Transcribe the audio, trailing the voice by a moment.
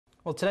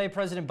Well, today,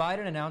 President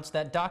Biden announced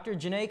that Dr.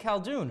 Joneigh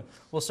Khaldun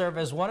will serve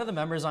as one of the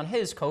members on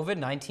his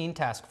COVID-19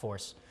 task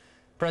force.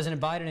 President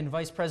Biden and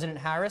Vice President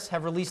Harris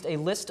have released a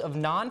list of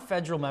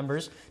non-federal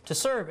members to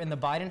serve in the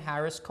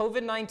Biden-Harris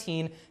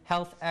COVID-19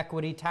 Health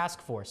Equity Task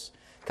Force.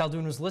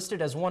 Khaldun was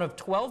listed as one of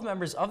 12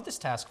 members of this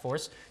task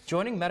force,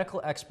 joining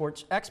medical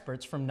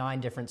experts from 9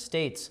 different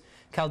states.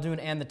 Khaldun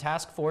and the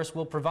task force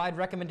will provide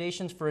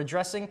recommendations for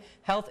addressing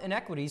health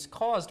inequities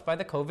caused by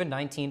the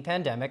COVID-19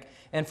 pandemic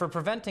and for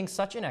preventing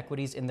such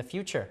inequities in the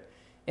future.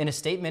 In a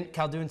statement,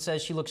 Khaldun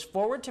says she looks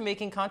forward to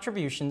making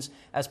contributions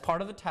as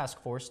part of the task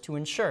force to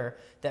ensure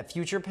that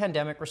future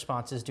pandemic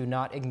responses do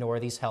not ignore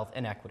these health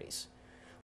inequities.